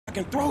I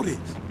can throw this.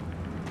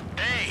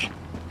 Hey,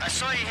 I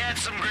saw you had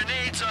some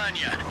grenades on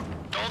you.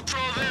 Don't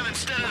throw them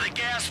instead of the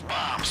gas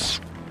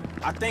bombs.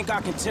 I think I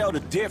can tell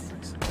the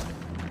difference.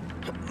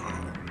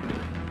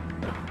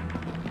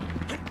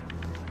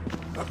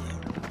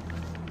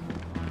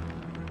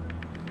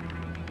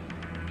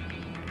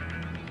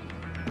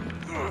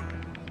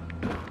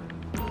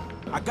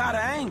 I got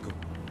an angle.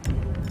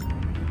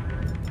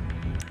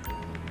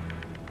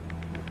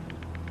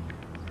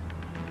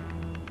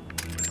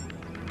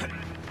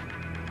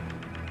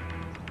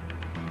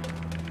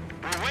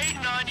 We're waiting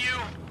on you.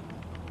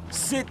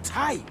 Sit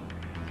tight.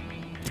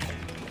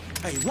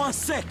 Hey, 1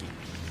 second.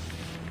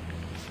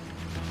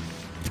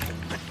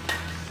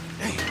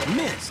 Hey, I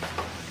missed.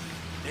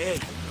 There you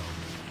go.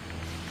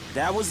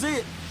 That was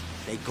it.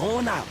 They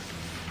going out.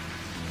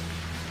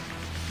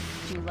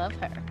 Do you love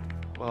her?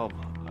 Well,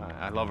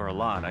 I love her a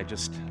lot. I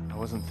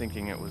wasn't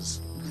thinking it was...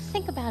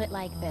 Think about it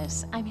like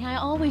this. I mean, I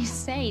always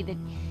say that...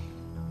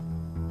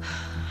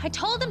 I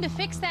told him to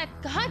fix that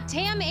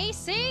goddamn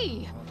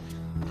AC!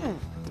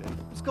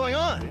 What's going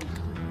on?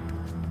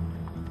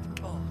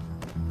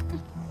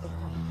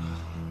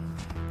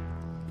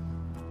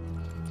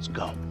 Let's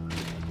go.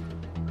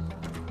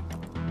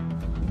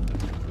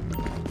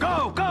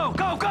 Go, go,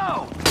 go,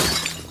 go!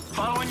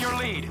 Following your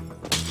lead.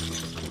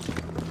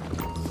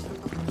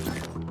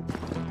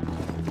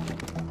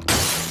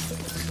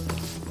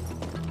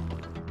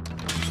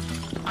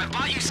 I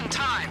bought you some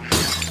time.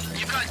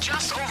 You've got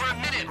just over a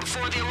minute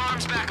before the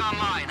alarm's back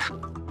online.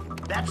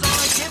 That's all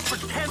I get for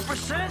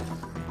 10%?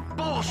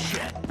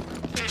 Bullshit!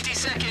 50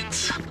 seconds.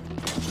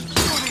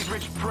 Screw these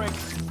rich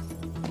pricks.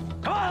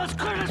 Come on, let's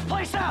clear this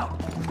place out!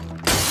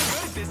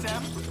 What is this,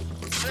 Em?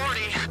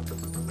 40.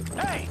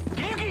 Hey,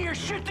 can you get your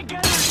shit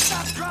together and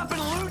stop dropping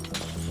loot?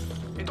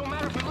 It don't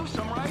matter if we lose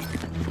some, right?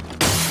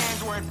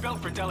 Hands weren't built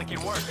for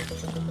delicate work.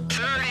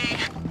 30.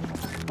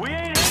 We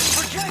ain't hitting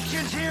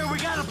projections here. We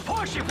gotta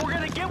push if we're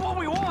gonna get what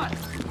we want.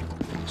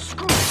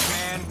 Screw it,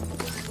 man.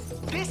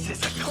 This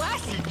is a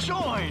classy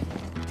joint.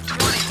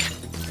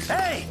 20.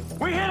 Hey,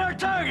 we hit our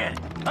target.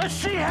 Let's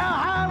see how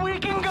high we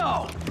can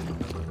go.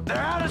 They're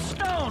out of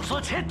stones.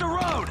 Let's hit the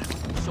road.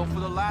 So for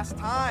the last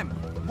time,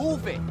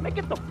 move it. Man,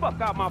 get the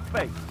fuck out my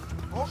face.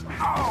 Oh.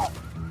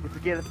 You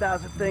forget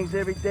 1,000 things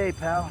every day,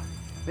 pal.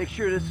 Make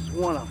sure this is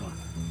one of them.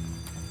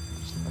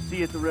 I'll see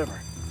you at the river.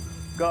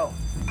 Go.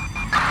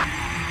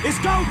 It's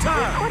go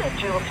time! Reported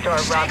Jewel Store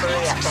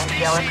robbery at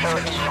Angelico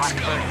in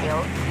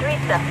Swansburg. 3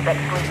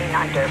 suspects sleeping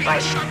on dirt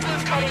bikes,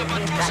 heading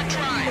east on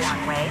East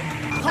Horn Way.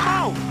 Come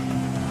on!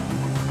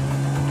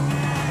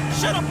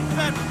 Shut up,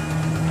 Pepper!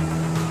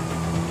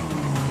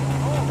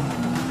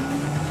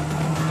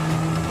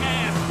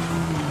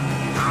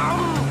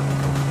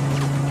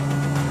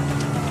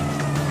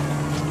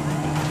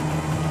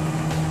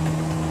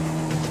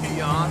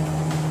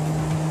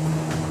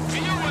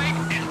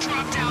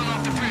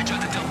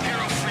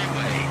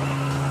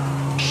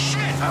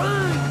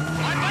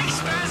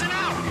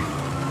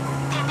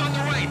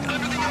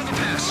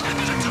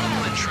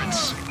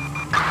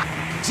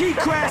 G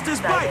crashed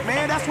his bike,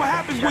 man. That's what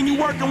happens when you're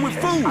working with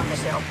food. On the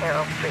Del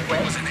Perro Freeway.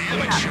 It was an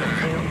amateur.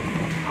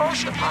 Hold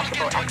Should the have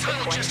possible get to a exit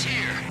tunnel point. just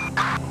here.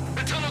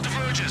 The tunnel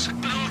diverges,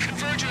 but it'll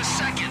converge in a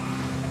second.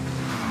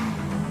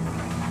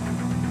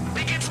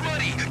 It gets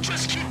muddy.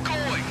 Just keep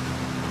going.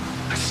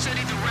 I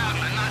studied the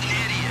route and I'm not an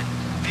idiot.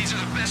 These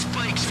are the best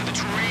bikes for the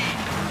terrain.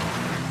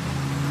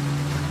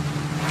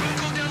 Don't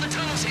go down the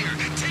tunnels here.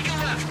 Take a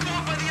left. Go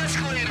up by the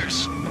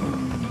escalators.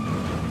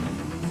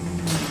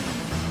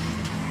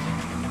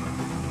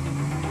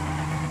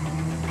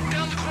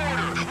 Down the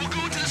corridor. We'll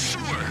go into the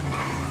sewer.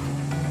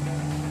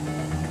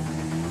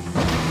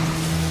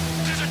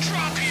 There's a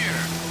drop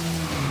here.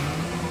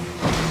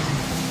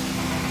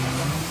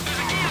 There's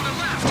a gate on the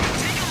left.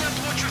 Take a left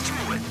once you're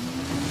through it.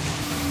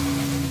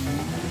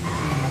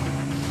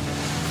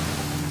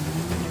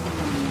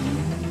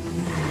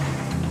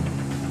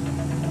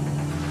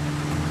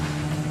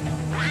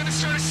 We're gonna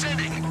start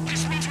ascending.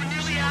 This means we're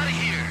nearly out of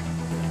here.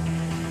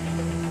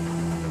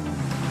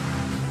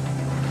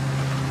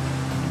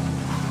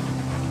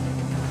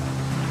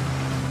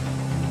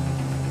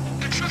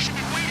 The truck should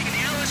be waiting in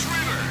the Ellis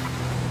River.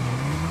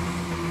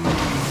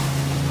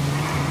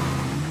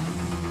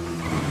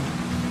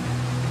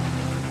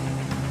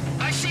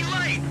 I see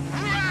light.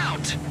 We're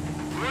out.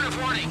 Word of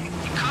warning.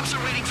 Cops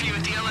are waiting for you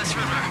at the Ellis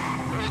River.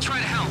 We'll try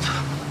to help.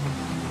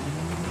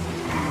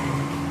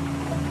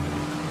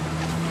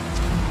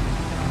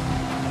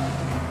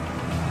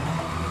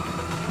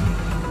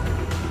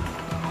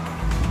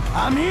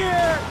 I'm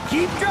here.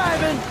 Keep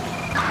driving.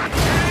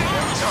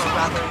 Store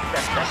robbery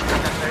suspect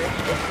diverged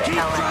into the Keep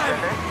LS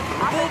driving. River.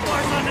 The bull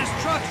bars on this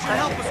truck should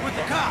help us with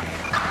the cops.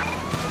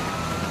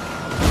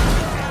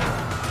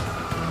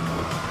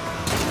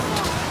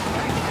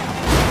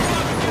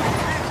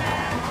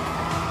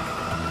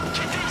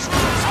 Get these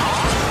roads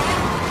off.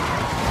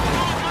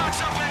 Roadblocks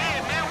up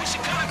ahead, man. We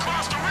should cut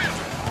across the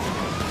river.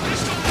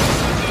 This don't look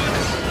so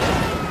good.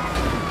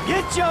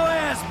 Get your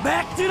ass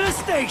back to the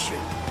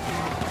station.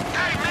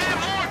 Hey, man,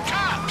 more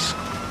cops!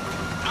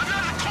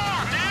 Another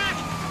car, man!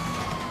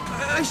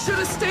 I should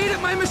have stayed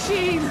at my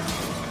machine! Get me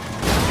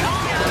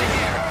out of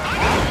here! I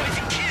got wife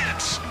and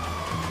kids!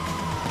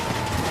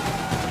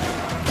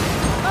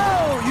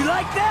 Oh, you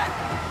like that?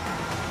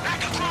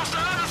 Back across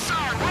the other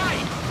side,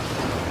 right?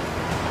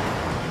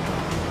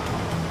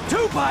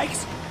 2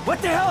 bikes?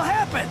 What the hell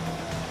happened?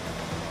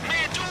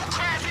 Man, dude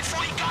crashed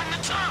before he got in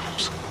the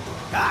tunnels.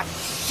 Ah,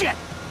 shit!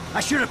 I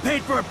should have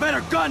paid for a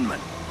better gunman.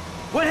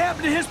 What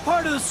happened to his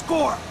part of the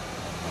score?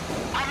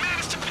 I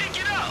managed to pick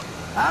it up.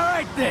 All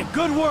right then,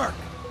 good work.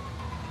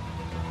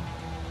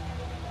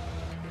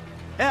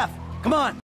 F, come on.